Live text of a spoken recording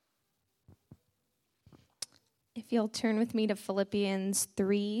If you'll turn with me to Philippians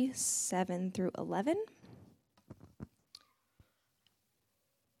 3, 7 through 11.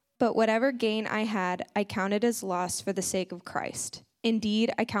 But whatever gain I had, I counted as loss for the sake of Christ.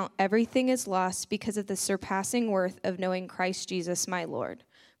 Indeed, I count everything as loss because of the surpassing worth of knowing Christ Jesus my Lord.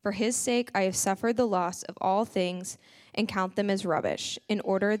 For his sake I have suffered the loss of all things and count them as rubbish, in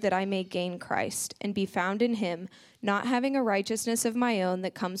order that I may gain Christ and be found in him, not having a righteousness of my own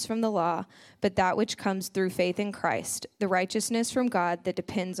that comes from the law, but that which comes through faith in Christ, the righteousness from God that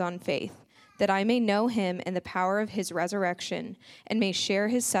depends on faith, that I may know him and the power of his resurrection, and may share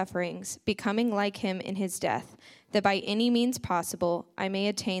his sufferings, becoming like him in his death, that by any means possible I may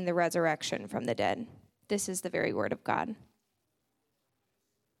attain the resurrection from the dead. This is the very word of God.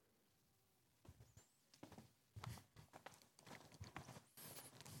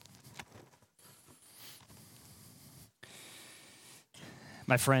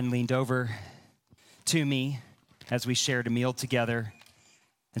 My friend leaned over to me as we shared a meal together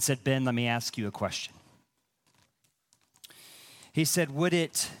and said, "Ben, let me ask you a question." He said, "Would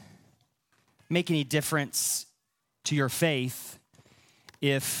it make any difference to your faith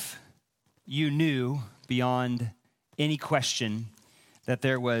if you knew beyond any question that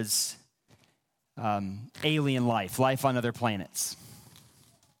there was alien life on other planets?"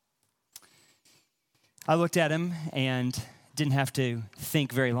 I looked at him and didn't have to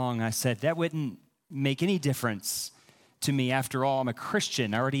think very long. I said, "That wouldn't make any difference to me. After all, I'm a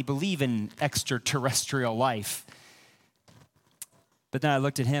Christian. I already believe in extraterrestrial life." But then I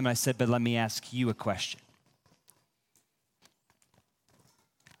looked at him and I said, "But let me ask you a question."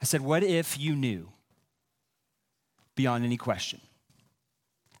 I said, "What if you knew beyond any question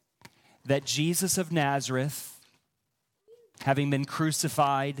that Jesus of Nazareth, having been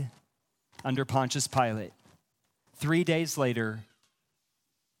crucified under Pontius Pilate, 3 days later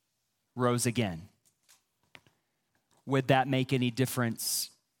rose again? Would that make any difference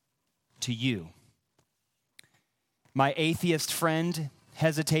to you?" My atheist friend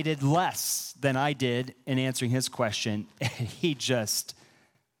hesitated less than I did in answering his question. He just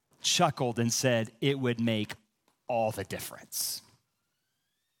chuckled and said, "It would make all the difference."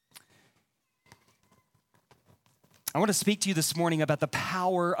 I want to speak to you this morning about the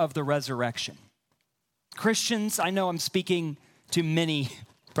power of the resurrection. Christians, I know I'm speaking to many,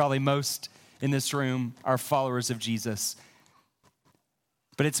 probably most in this room, are followers of Jesus.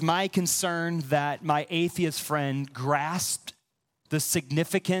 But it's my concern that my atheist friend grasped the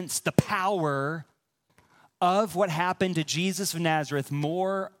significance, the power of what happened to Jesus of Nazareth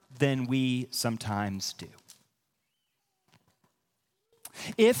more than we sometimes do.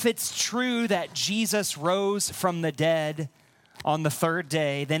 If it's true that Jesus rose from the dead on the third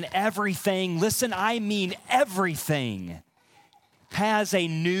day, then everything, listen, I mean everything, has a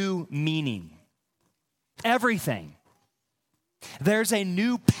new meaning. Everything. There's a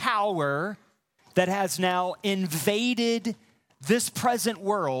new power that has now invaded this present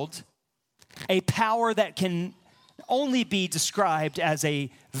world, a power that can only be described as a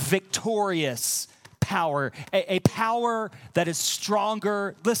victorious power, a power that is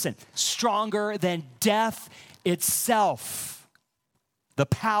stronger, listen, stronger than death itself. The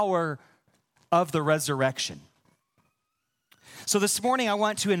power of the resurrection. So this morning, I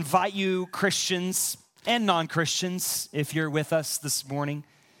want to invite you, Christians and non-Christians, if you're with us this morning,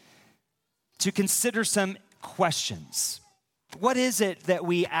 to consider some questions. What is it that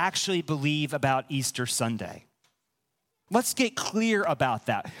we actually believe about Easter Sunday? Let's get clear about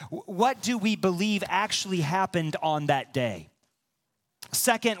that. What do we believe actually happened on that day?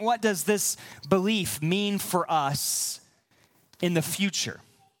 Second, what does this belief mean for us in the future,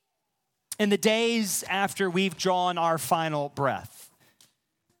 in the days after we've drawn our final breath?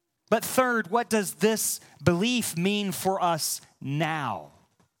 But third, what does this belief mean for us now?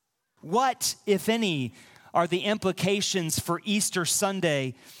 What, if any, are the implications for Easter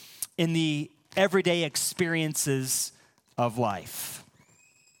Sunday in the everyday experiences of life?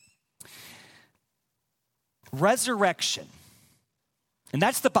 Resurrection, and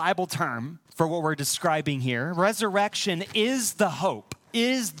that's the Bible term for what we're describing here. Resurrection is the hope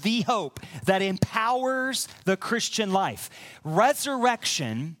that empowers the Christian life.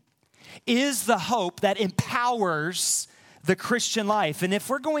 Resurrection is the hope that empowers the Christian life. And if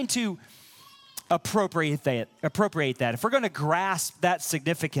we're going to appropriate that, if we're going to grasp that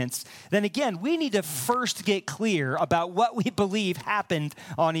significance, then again, we need to first get clear about what we believe happened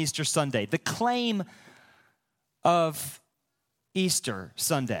on Easter Sunday. The claim of Easter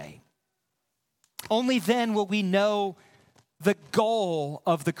Sunday. Only then will we know the goal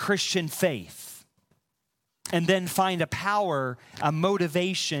of the Christian faith and then find a power, a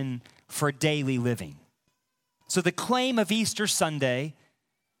motivation for daily living. So the claim of Easter Sunday,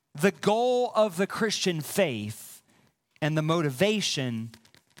 the goal of the Christian faith, and the motivation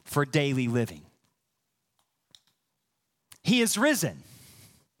for daily living. He is risen.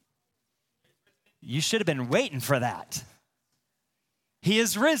 You should have been waiting for that. He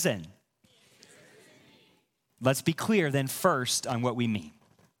is risen. Let's be clear then first on what we mean.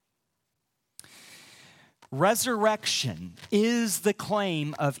 Resurrection is the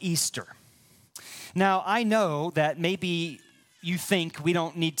claim of Easter. Now, I know that maybe you think we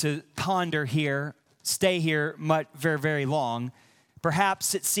don't need to ponder here, stay here very, very long.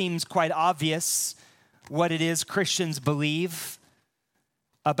 Perhaps it seems quite obvious what it is Christians believe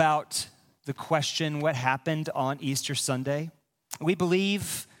about the question, what happened on Easter Sunday. We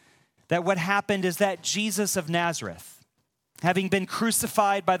believe that what happened is that Jesus of Nazareth, having been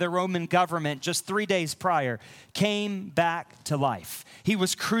crucified by the Roman government just 3 days prior, came back to life. He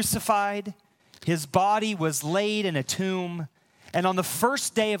was crucified, his body was laid in a tomb, and on the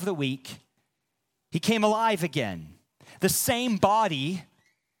first day of the week, he came alive again. The same body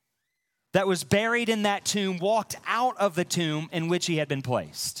that was buried in that tomb walked out of the tomb in which he had been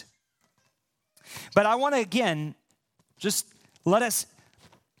placed. But I want to again, just let us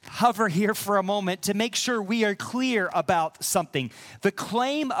hover here for a moment to make sure we are clear about something. The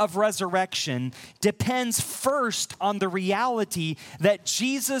claim of resurrection depends first on the reality that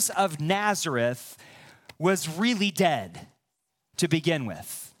Jesus of Nazareth was really dead to begin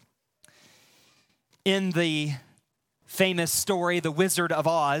with. In the famous story, The Wizard of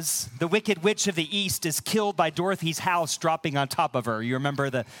Oz, the Wicked Witch of the East is killed by Dorothy's house dropping on top of her. You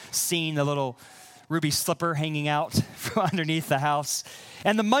remember the scene, the little ruby slipper hanging out from underneath the house.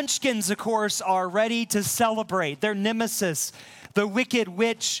 And the Munchkins, of course, are ready to celebrate. Their nemesis, the Wicked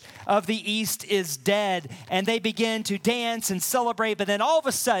Witch of the East, is dead. And they begin to dance and celebrate. But then all of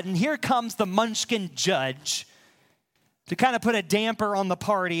a sudden, here comes the Munchkin judge to kind of put a damper on the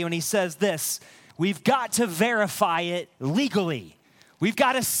party when he says this: we've got to verify it legally. We've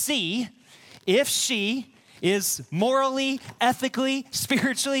got to see if she is morally, ethically,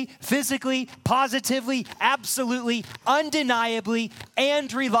 spiritually, physically, positively, absolutely, undeniably,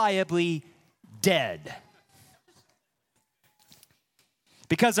 and reliably dead.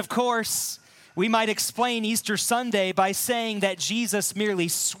 Because, of course, we might explain Easter Sunday by saying that Jesus merely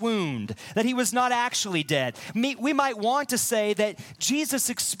swooned, that he was not actually dead. We might want to say that Jesus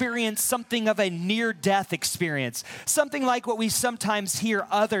experienced something of a near-death experience, something like what we sometimes hear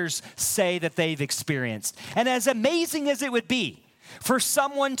others say that they've experienced. And as amazing as it would be for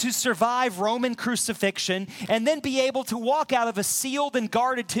someone to survive Roman crucifixion and then be able to walk out of a sealed and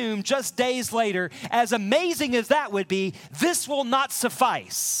guarded tomb just days later, as amazing as that would be, this will not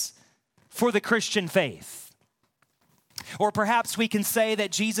suffice for the Christian faith. Or perhaps we can say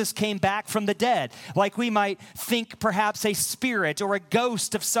that Jesus came back from the dead, like we might think perhaps a spirit or a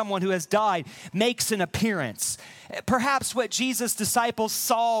ghost of someone who has died makes an appearance. Perhaps what Jesus' disciples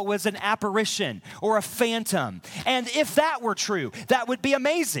saw was an apparition or a phantom. And if that were true, that would be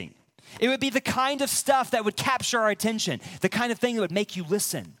amazing. It would be the kind of stuff that would capture our attention, the kind of thing that would make you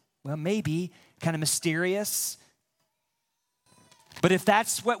listen. Well, maybe kind of mysterious. But if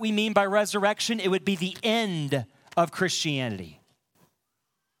that's what we mean by resurrection, it would be the end of Christianity.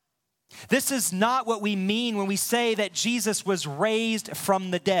 This is not what we mean when we say that Jesus was raised from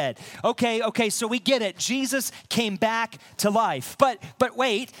the dead. Okay, so we get it. Jesus came back to life. But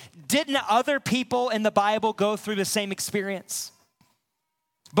wait, didn't other people in the Bible go through the same experience?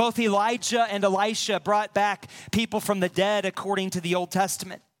 Both Elijah and Elisha brought back people from the dead according to the Old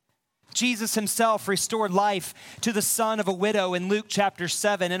Testament. Jesus himself restored life to the son of a widow in Luke chapter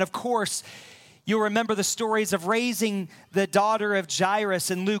 7. And of course, you'll remember the stories of raising the daughter of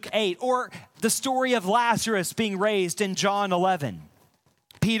Jairus in Luke 8, or the story of Lazarus being raised in John 11.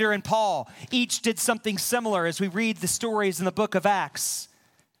 Peter and Paul each did something similar as we read the stories in the book of Acts.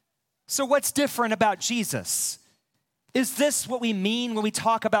 So what's different about Jesus? Is this what we mean when we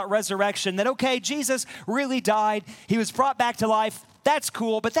talk about resurrection? That, okay, Jesus really died. He was brought back to life. That's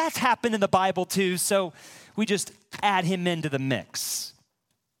cool, but that's happened in the Bible too, so we just add him into the mix.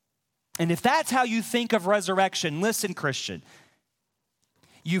 And if that's how you think of resurrection, listen, Christian,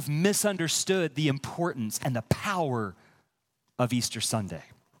 you've misunderstood the importance and the power of Easter Sunday.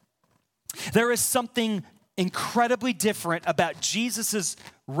 There is something incredibly different about Jesus'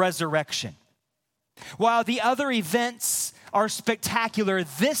 resurrection. While the other events are spectacular,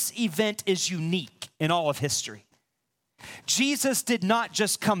 this event is unique in all of history. Jesus did not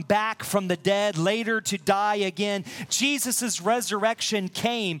just come back from the dead later to die again. Jesus' resurrection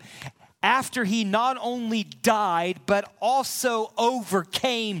came after he not only died, but also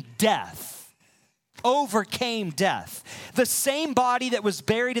overcame death. overcame death. The same body that was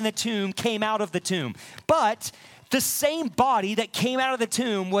buried in the tomb came out of the tomb. But the same body that came out of the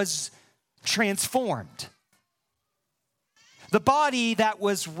tomb was transformed. The body that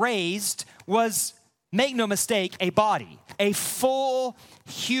was raised was, make no mistake, a body, a full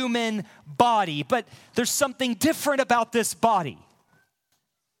human body. But there's something different about this body.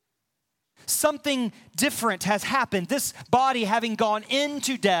 Something different has happened. This body having gone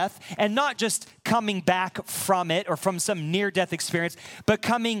into death and not just coming back from it or from some near-death experience, but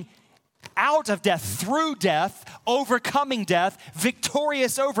coming out of death, through death, overcoming death,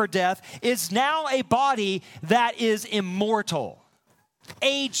 victorious over death, is now a body that is immortal,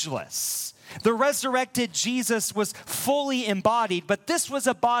 ageless. The resurrected Jesus was fully embodied, but this was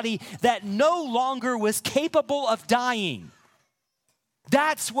a body that no longer was capable of dying.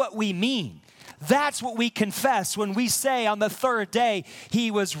 That's what we mean. That's what we confess when we say on the third day,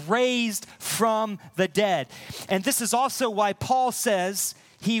 he was raised from the dead. And this is also why Paul says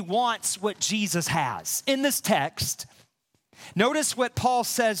he wants what Jesus has. In this text, notice what Paul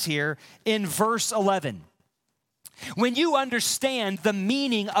says here in verse 11. When you understand the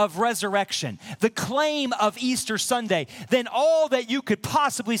meaning of resurrection, the claim of Easter Sunday, then all that you could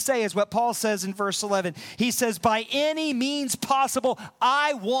possibly say is what Paul says in verse 11. He says, by any means possible,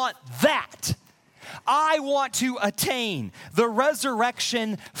 I want that. I want to attain the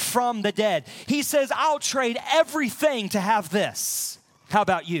resurrection from the dead. He says, I'll trade everything to have this. How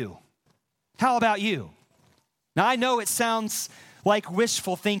about you? How about you? Now, I know it sounds like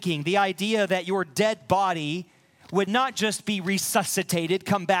wishful thinking, the idea that your dead body would not just be resuscitated,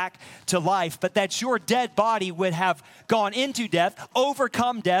 come back to life, but that your dead body would have gone into death,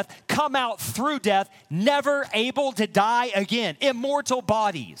 overcome death, come out through death, never able to die again. Immortal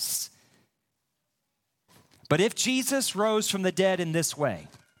bodies. But if Jesus rose from the dead in this way,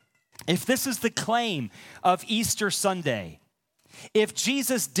 if this is the claim of Easter Sunday, if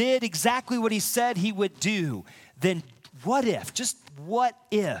Jesus did exactly what he said he would do, then what if, just what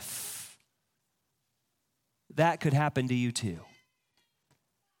if, that could happen to you too?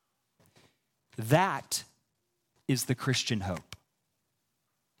 That is the Christian hope.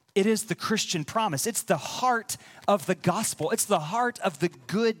 It is the Christian promise. It's the heart of the gospel. It's the heart of the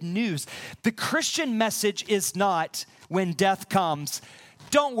good news. The Christian message is not, when death comes,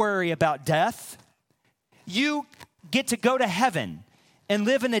 don't worry about death. You get to go to heaven and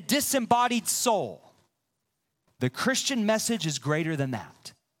live in a disembodied soul. The Christian message is greater than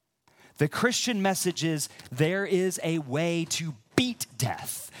that. The Christian message is there is a way to beat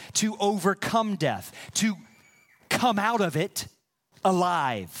death, to overcome death, to come out of it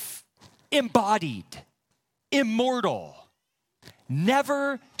alive, embodied, immortal,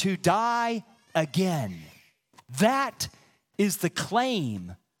 never to die again. That is the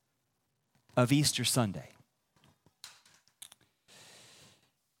claim of Easter Sunday.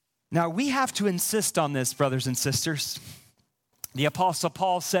 Now, we have to insist on this, brothers and sisters. The Apostle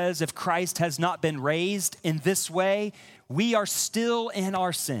Paul says, if Christ has not been raised in this way, we are still in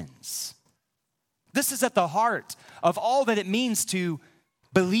our sins. This is at the heart of all that it means to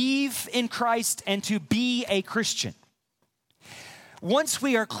believe in Christ and to be a Christian. Once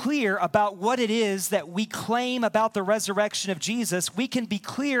we are clear about what it is that we claim about the resurrection of Jesus, we can be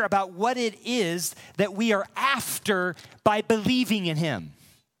clear about what it is that we are after by believing in him.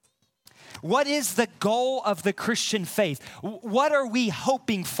 What is the goal of the Christian faith? What are we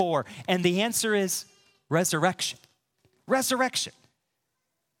hoping for? And the answer is resurrection. Resurrection.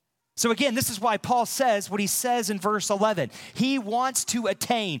 So again, this is why Paul says what he says in verse 11. He wants to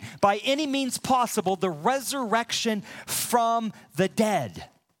attain, by any means possible, the resurrection from the dead.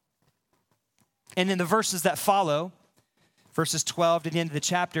 And in the verses that follow, verses 12 to the end of the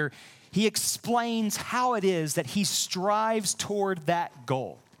chapter, he explains how it is that he strives toward that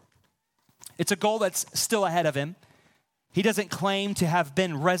goal. It's a goal that's still ahead of him. He doesn't claim to have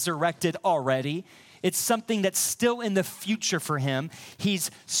been resurrected already. It's something that's still in the future for him.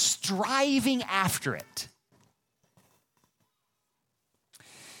 He's striving after it.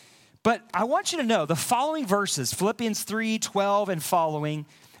 But I want you to know the following verses, Philippians 3:12 and following,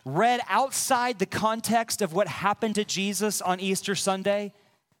 read outside the context of what happened to Jesus on Easter Sunday,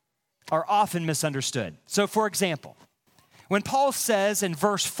 are often misunderstood. So for example, when Paul says in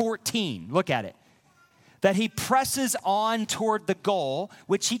verse 14, look at it, that he presses on toward the goal,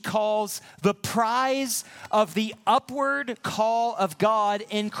 which he calls the prize of the upward call of God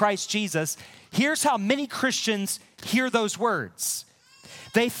in Christ Jesus. Here's how many Christians hear those words.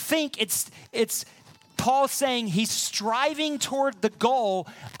 They think it's Paul saying he's striving toward the goal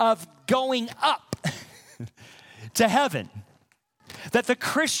of going up to heaven. That the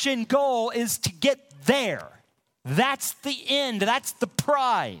Christian goal is to get there. That's the end. That's the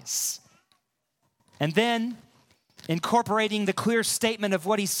prize. And then, incorporating the clear statement of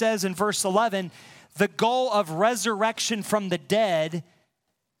what he says in verse 11, the goal of resurrection from the dead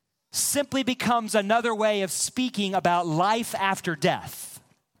simply becomes another way of speaking about life after death.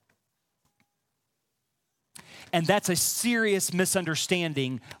 And that's a serious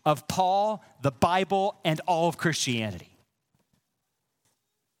misunderstanding of Paul, the Bible, and all of Christianity.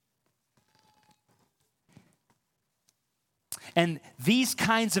 And these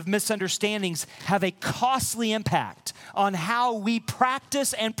kinds of misunderstandings have a costly impact on how we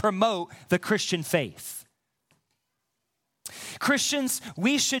practice and promote the Christian faith. Christians,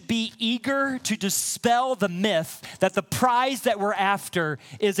 we should be eager to dispel the myth that the prize that we're after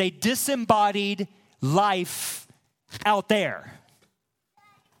is a disembodied life out there.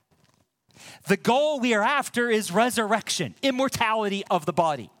 The goal we are after is resurrection, immortality of the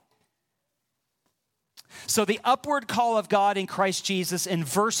body. So the upward call of God in Christ Jesus in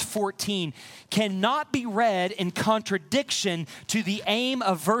verse 14 cannot be read in contradiction to the aim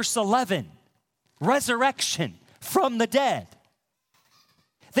of verse 11, resurrection from the dead.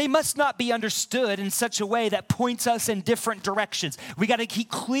 They must not be understood in such a way that points us in different directions. We got to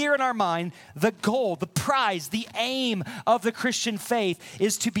keep clear in our mind the goal, the prize, the aim of the Christian faith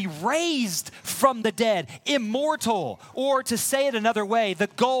is to be raised from the dead, immortal. Or to say it another way, the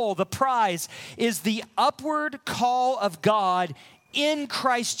goal, the prize is the upward call of God in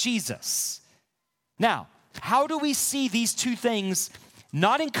Christ Jesus. Now, how do we see these two things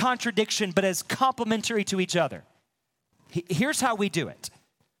not in contradiction but as complementary to each other? Here's how we do it.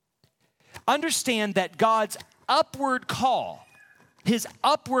 Understand that God's upward call, his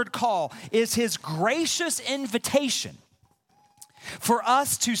upward call is his gracious invitation for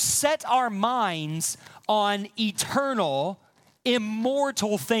us to set our minds on eternal,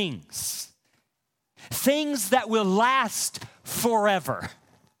 immortal things. Things that will last forever.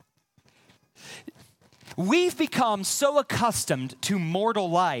 We've become so accustomed to mortal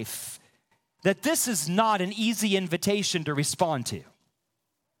life that this is not an easy invitation to respond to.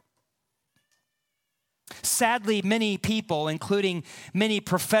 Sadly, many people, including many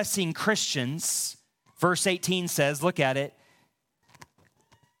professing Christians, verse 18 says, look at it,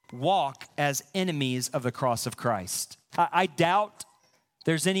 walk as enemies of the cross of Christ. I doubt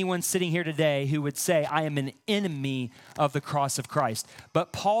there's anyone sitting here today who would say, I am an enemy of the cross of Christ.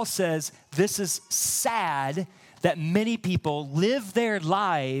 But Paul says this is sad that many people live their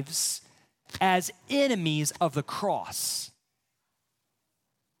lives as enemies of the cross.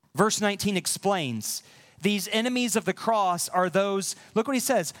 Verse 19 explains, these enemies of the cross are those, look what he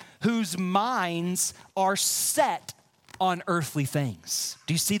says, whose minds are set on earthly things.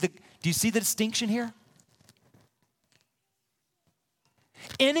 Do you see the distinction here?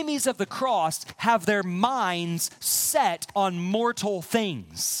 Enemies of the cross have their minds set on mortal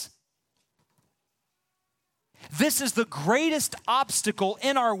things. This is the greatest obstacle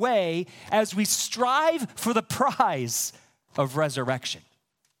in our way as we strive for the prize of resurrection.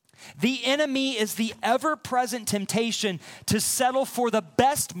 The enemy is the ever-present temptation to settle for the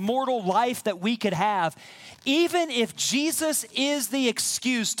best mortal life that we could have, even if Jesus is the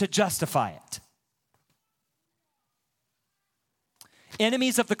excuse to justify it.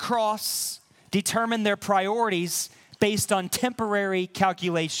 Enemies of the cross determine their priorities based on temporary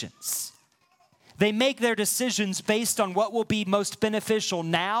calculations. They make their decisions based on what will be most beneficial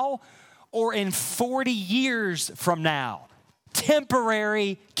now or in 40 years from now.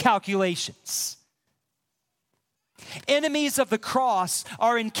 Temporary calculations. Enemies of the cross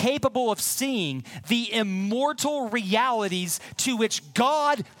are incapable of seeing the immortal realities to which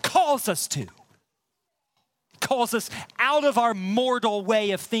God calls us to. Calls us out of our mortal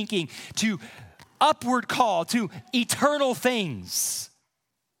way of thinking to upward call, to eternal things.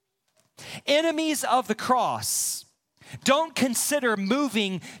 Enemies of the cross don't consider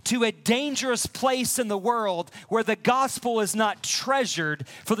moving to a dangerous place in the world where the gospel is not treasured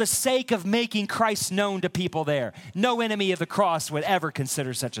for the sake of making Christ known to people there. No enemy of the cross would ever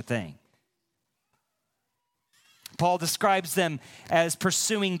consider such a thing. Paul describes them as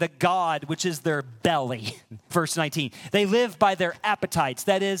pursuing the God, which is their belly. Verse 19. They live by their appetites,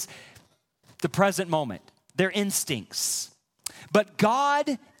 that is, the present moment, their instincts. But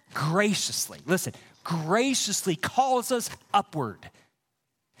God graciously, listen, graciously calls us upward.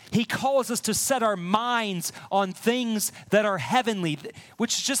 He calls us to set our minds on things that are heavenly,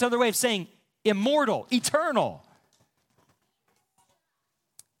 which is just another way of saying immortal, eternal.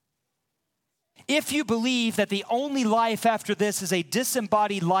 If you believe that the only life after this is a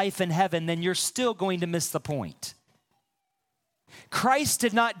disembodied life in heaven, then you're still going to miss the point. Christ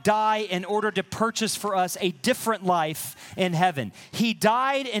did not die in order to purchase for us a different life in heaven. He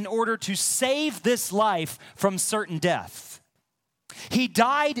died in order to save this life from certain death. He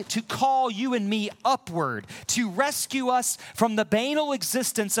died to call you and me upward, to rescue us from the banal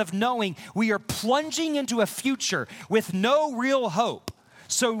existence of knowing we are plunging into a future with no real hope.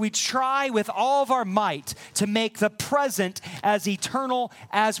 So we try with all of our might to make the present as eternal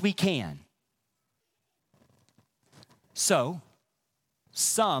as we can. So,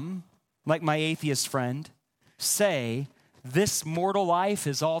 some, like my atheist friend, say this mortal life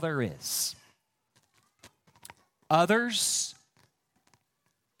is all there is. Others,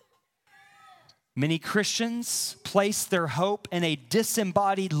 many Christians, place their hope in a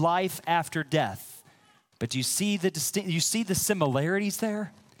disembodied life after death. But do you see the similarities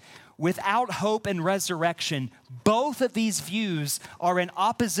there? Without hope and resurrection, both of these views are in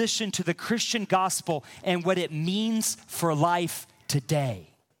opposition to the Christian gospel and what it means for life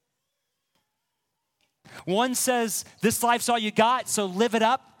today. One says, this life's all you got, so live it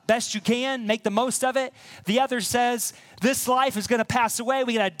up best you can, make the most of it. The other says, this life is going to pass away.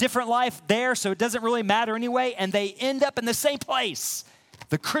 We got a different life there, so it doesn't really matter anyway, and they end up in the same place.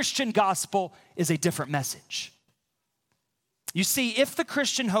 The Christian gospel is a different message. You see, if the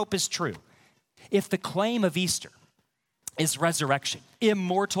Christian hope is true, if the claim of Easter is resurrection,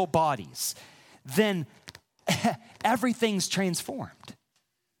 immortal bodies, then everything's transformed.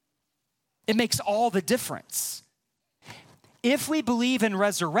 It makes all the difference. If we believe in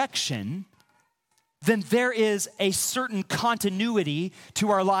resurrection, then there is a certain continuity to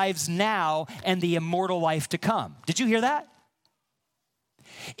our lives now and the immortal life to come. Did you hear that?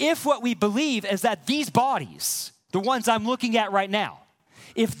 If what we believe is that these bodies, the ones I'm looking at right now,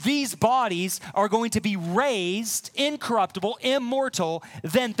 if these bodies are going to be raised, incorruptible, immortal,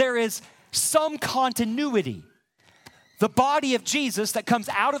 then there is some continuity. The body of Jesus that comes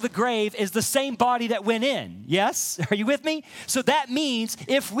out of the grave is the same body that went in. Yes? Are you with me? So that means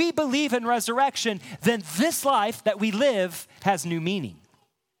if we believe in resurrection, then this life that we live has new meaning.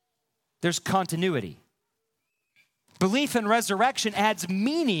 There's continuity. Belief in resurrection adds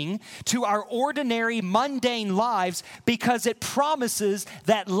meaning to our ordinary, mundane lives because it promises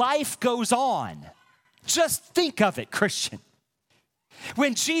that life goes on. Just think of it, Christian.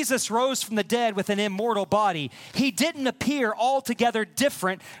 When Jesus rose from the dead with an immortal body, he didn't appear altogether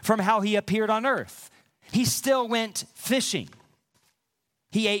different from how he appeared on earth. He still went fishing.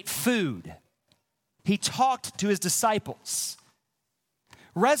 He ate food. He talked to his disciples.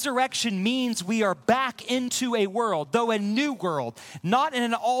 Resurrection means we are back into a world, though a new world, not in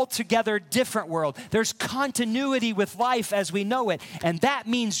an altogether different world. There's continuity with life as we know it, and that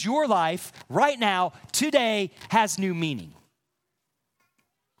means your life right now, today, has new meaning.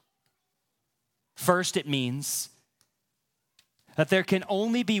 First, it means that there can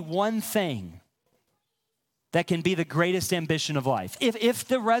only be one thing that can be the greatest ambition of life. If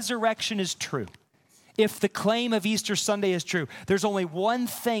the resurrection is true, if the claim of Easter Sunday is true, there's only one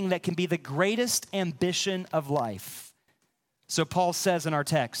thing that can be the greatest ambition of life. So Paul says in our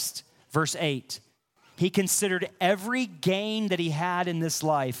text, verse 8, he considered every gain that he had in this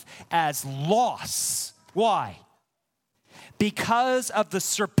life as loss. Why? Because of the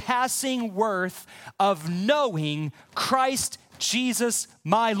surpassing worth of knowing Christ Jesus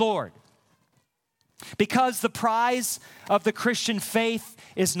my Lord. Because the prize of the Christian faith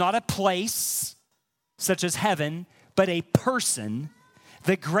is not a place, such as heaven, but a person,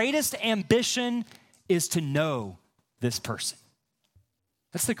 the greatest ambition is to know this person.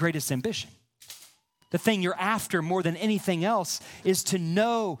 That's the greatest ambition. The thing you're after more than anything else is to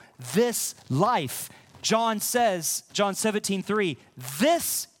know this life. John says, John 17:3,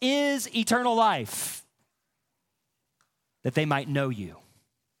 this is eternal life, that they might know you,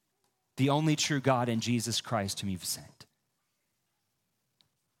 the only true God and Jesus Christ whom you've sent.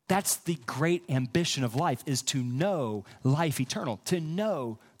 That's the great ambition of life, is to know life eternal, to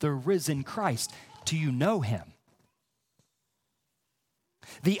know the risen Christ. Do you know him?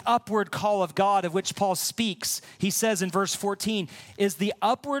 The upward call of God of which Paul speaks, he says in verse 14, is the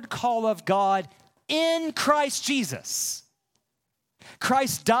upward call of God in Christ Jesus.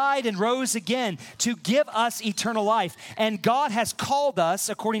 Christ died and rose again to give us eternal life. And God has called us,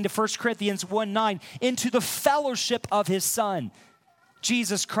 according to 1 Corinthians 1:9, into the fellowship of his Son,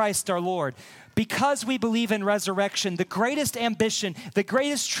 Jesus Christ our Lord. Because we believe in resurrection, the greatest ambition, the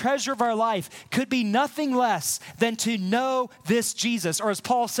greatest treasure of our life could be nothing less than to know this Jesus, or as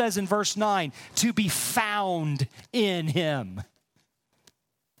Paul says in verse 9, to be found in him.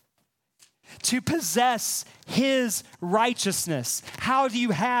 to possess his righteousness. How do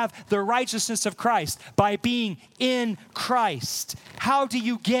you have the righteousness of Christ? By being in Christ. How do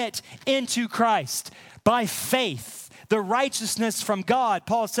you get into Christ? By faith. The righteousness from God,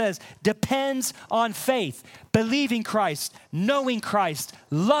 Paul says, depends on faith. Believing Christ, knowing Christ,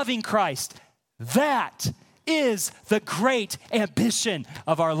 loving Christ. That is the great ambition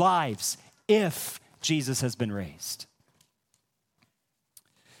of our lives if Jesus has been raised.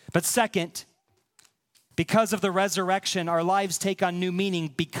 But second, because of the resurrection, our lives take on new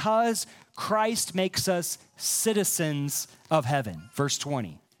meaning because Christ makes us citizens of heaven. Verse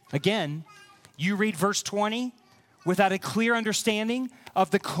 20. Again, you read verse 20 without a clear understanding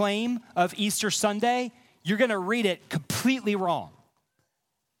of the claim of Easter Sunday, you're going to read it completely wrong.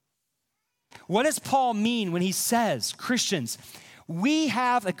 What does Paul mean when he says, Christians, we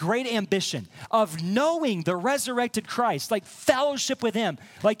have a great ambition of knowing the resurrected Christ, like fellowship with him,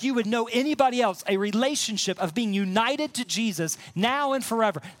 like you would know anybody else, a relationship of being united to Jesus now and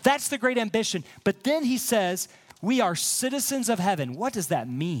forever. That's the great ambition. But then he says, we are citizens of heaven. What does that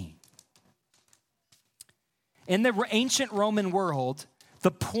mean? In the ancient Roman world,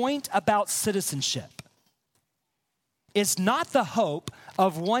 the point about citizenship is not the hope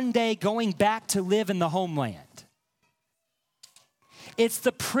of one day going back to live in the homeland. It's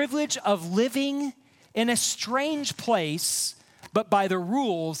the privilege of living in a strange place, but by the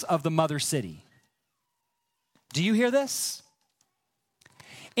rules of the mother city. Do you hear this?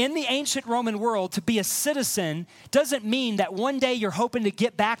 In the ancient Roman world, to be a citizen doesn't mean that one day you're hoping to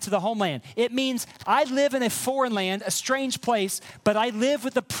get back to the homeland. It means I live in a foreign land, a strange place, but I live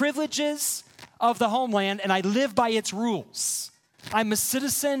with the privileges of the homeland and I live by its rules. I'm a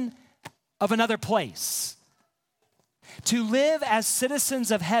citizen of another place. To live as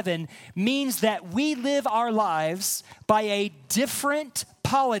citizens of heaven means that we live our lives by a different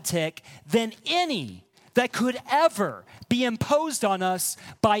politic than any that could ever be imposed on us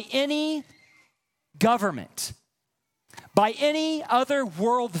by any government, by any other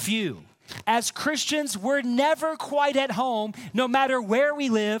worldview. As Christians, we're never quite at home, no matter where we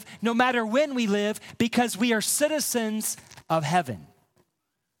live, no matter when we live, because we are citizens of heaven.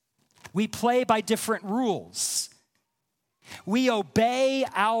 We play by different rules. We obey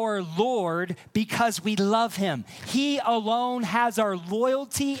our Lord because we love him. He alone has our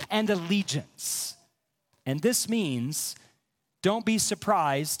loyalty and allegiance. And this means, don't be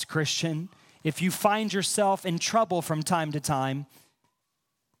surprised, Christian, if you find yourself in trouble from time to time,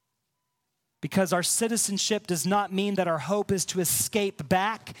 because our citizenship does not mean that our hope is to escape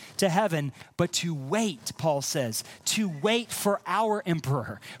back to heaven, but to wait, Paul says, to wait for our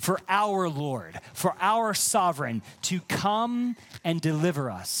emperor, for our Lord, for our sovereign to come and deliver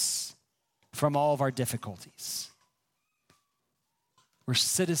us from all of our difficulties. We're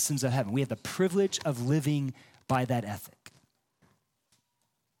citizens of heaven. We have the privilege of living by that ethic.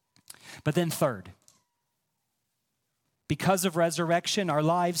 But then third, because of resurrection, our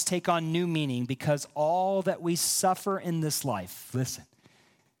lives take on new meaning because all that we suffer in this life, listen,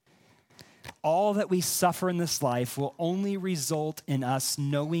 all that we suffer in this life will only result in us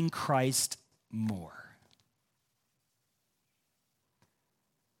knowing Christ more.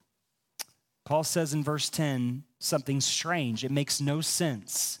 Paul says in verse 10 something strange. It makes no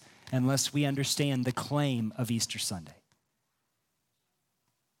sense unless we understand the claim of Easter Sunday.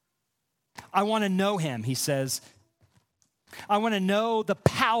 I want to know him, he says. I want to know the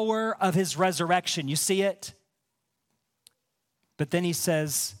power of his resurrection. You see it? But then he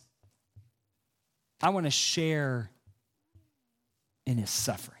says, I want to share in his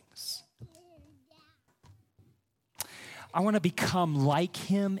sufferings. I want to become like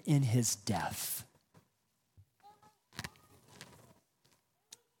him in his death.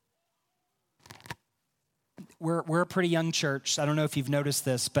 We're a pretty young church. I don't know if you've noticed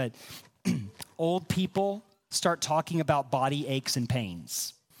this, but old people start talking about body aches and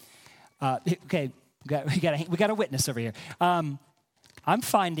pains. Okay, we got a witness over here. I'm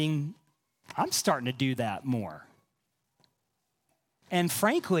finding I'm starting to do that more. And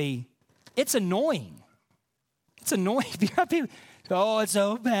frankly, it's annoying. It's annoying. People, oh, it's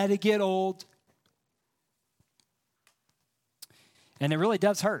so bad to get old. And it really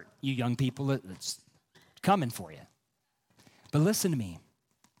does hurt, you young people. It's coming for you. But listen to me.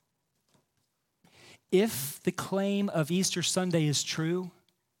 If the claim of Easter Sunday is true,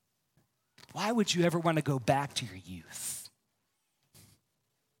 why would you ever want to go back to your youth?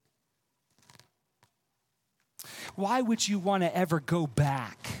 Why would you want to ever go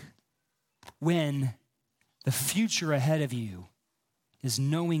back when the future ahead of you is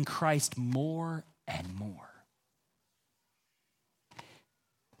knowing Christ more and more?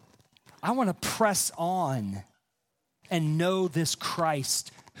 I want to press on and know this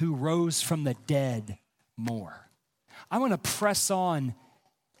Christ who rose from the dead more. I want to press on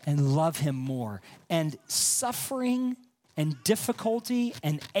and love him more. And suffering and difficulty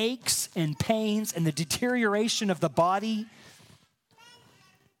and aches and pains and the deterioration of the body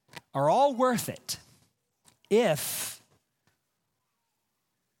are all worth it if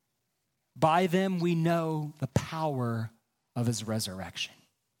by them we know the power of his resurrection.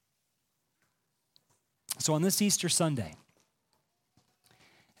 So on this Easter Sunday,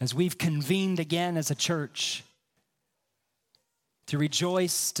 as we've convened again as a church to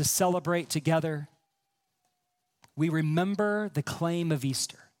rejoice, to celebrate together, we remember the claim of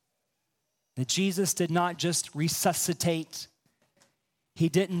Easter, that Jesus did not just resuscitate, he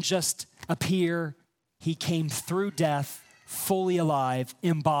didn't just appear, he came through death, fully alive,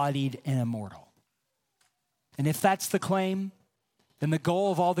 embodied, and immortal. And if that's the claim, then the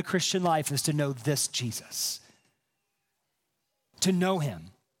goal of all the Christian life is to know this Jesus, to know him,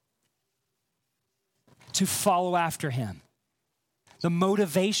 to follow after him. The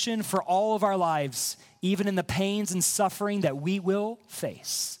motivation for all of our lives, even in the pains and suffering that we will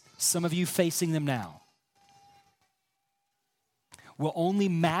face, some of you facing them now, will only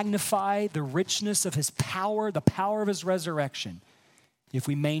magnify the richness of his power, the power of his resurrection, if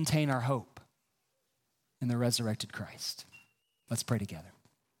we maintain our hope in the resurrected Christ. Let's pray together.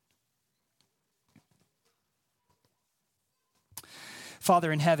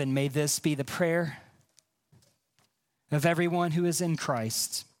 Father in heaven, may this be the prayer of everyone who is in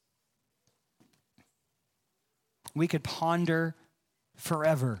Christ. We could ponder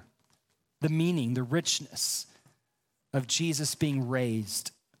forever the meaning, the richness of Jesus being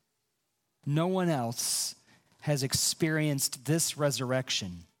raised. No one else has experienced this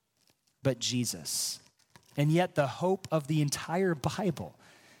resurrection but Jesus. And yet the hope of the entire Bible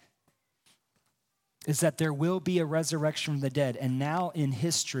is that there will be a resurrection from the dead. And now in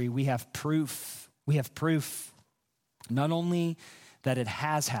history, we have proof. We have proof not only that it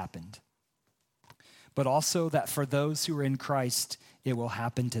has happened, but also that for those who are in Christ, it will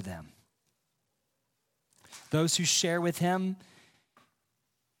happen to them. Those who share with him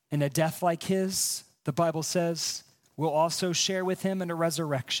in a death like his, the Bible says, will also share with him in a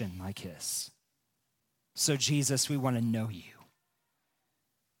resurrection like his. So Jesus, we want to know you.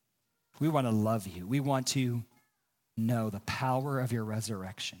 We want to love you. We want to know the power of your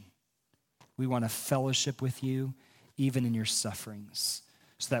resurrection. We want to fellowship with you even in your sufferings,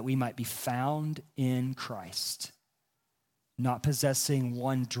 so that we might be found in Christ, not possessing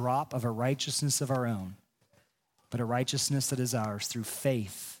one drop of a righteousness of our own, but a righteousness that is ours through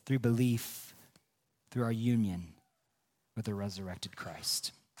faith, through belief, through our union with the resurrected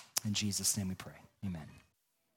Christ. In Jesus' name we pray. Amen.